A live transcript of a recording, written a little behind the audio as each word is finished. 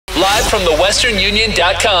live from the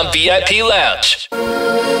westernunion.com VIP lounge.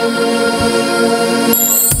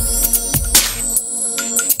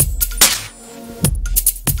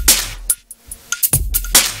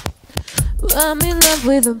 I'm in love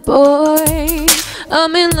with a boy.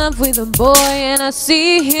 I'm in love with a boy, and I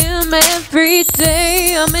see him every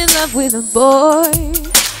day. I'm in love with a boy,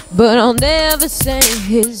 but I'll never say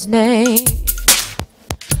his name.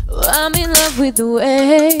 I'm in love with the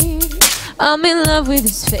way, I'm in love with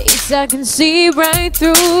his face, I can see right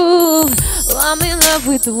through. I'm in love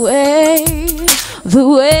with the way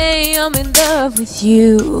I'm in love with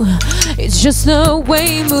you. It's just the way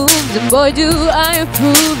he moves, and boy do I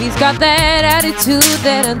approve. He's got that attitude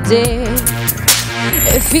that I dig.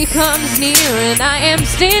 If he comes near and I am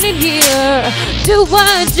standing here, do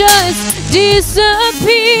I just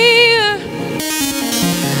disappear?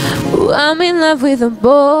 I'm in love with a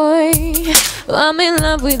boy, I'm in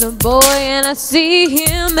love with a boy, and I see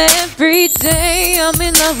him every day. I'm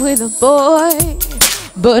in love with a boy,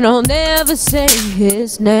 but I'll never say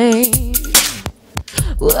his name.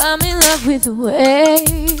 I'm in love with the way,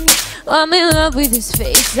 I'm in love with his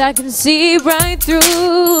face, I can see right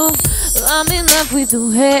through. I'm in love with the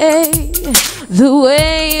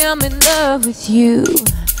way I'm in love with you.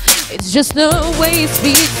 It's just the way he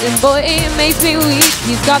speaks, and boy, it makes me weak.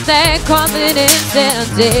 He's got that confidence that I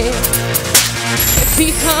dig. If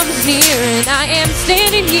he comes near and I am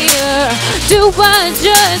standing here, do I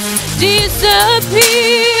just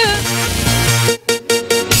disappear?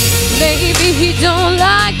 Maybe he don't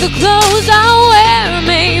like the clothes I wear,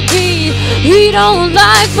 maybe he don't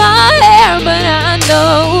like my hair, but I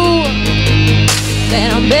know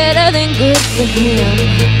that I'm better than good for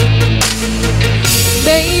him.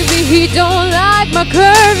 Maybe he don't like my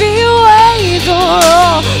curvy ways or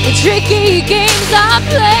all the tricky games I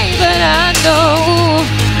play, but I know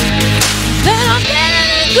that I'm better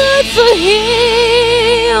than good for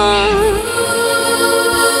him.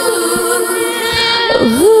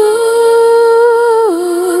 Ooh.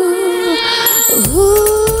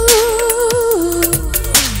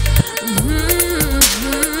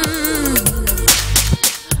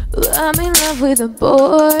 I'm in love with a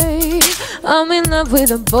boy, I'm in love with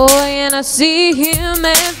a boy, and I see him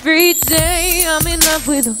every day. I'm in love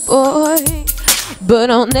with a boy, but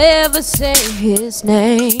I'll never say his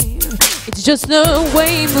name. It's just the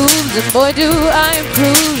way he moves, and boy do I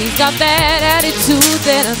approve. He's got that attitude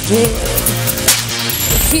that I dig.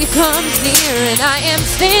 If he comes near and I am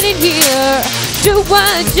standing here, do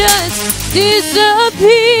I just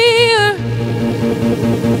disappear?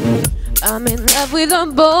 I'm in love with a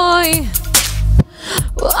boy.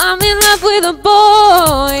 Well, I'm in love with a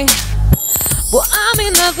boy. Well, I'm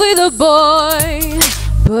in love with a boy,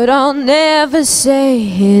 but I'll never say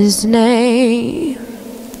his name.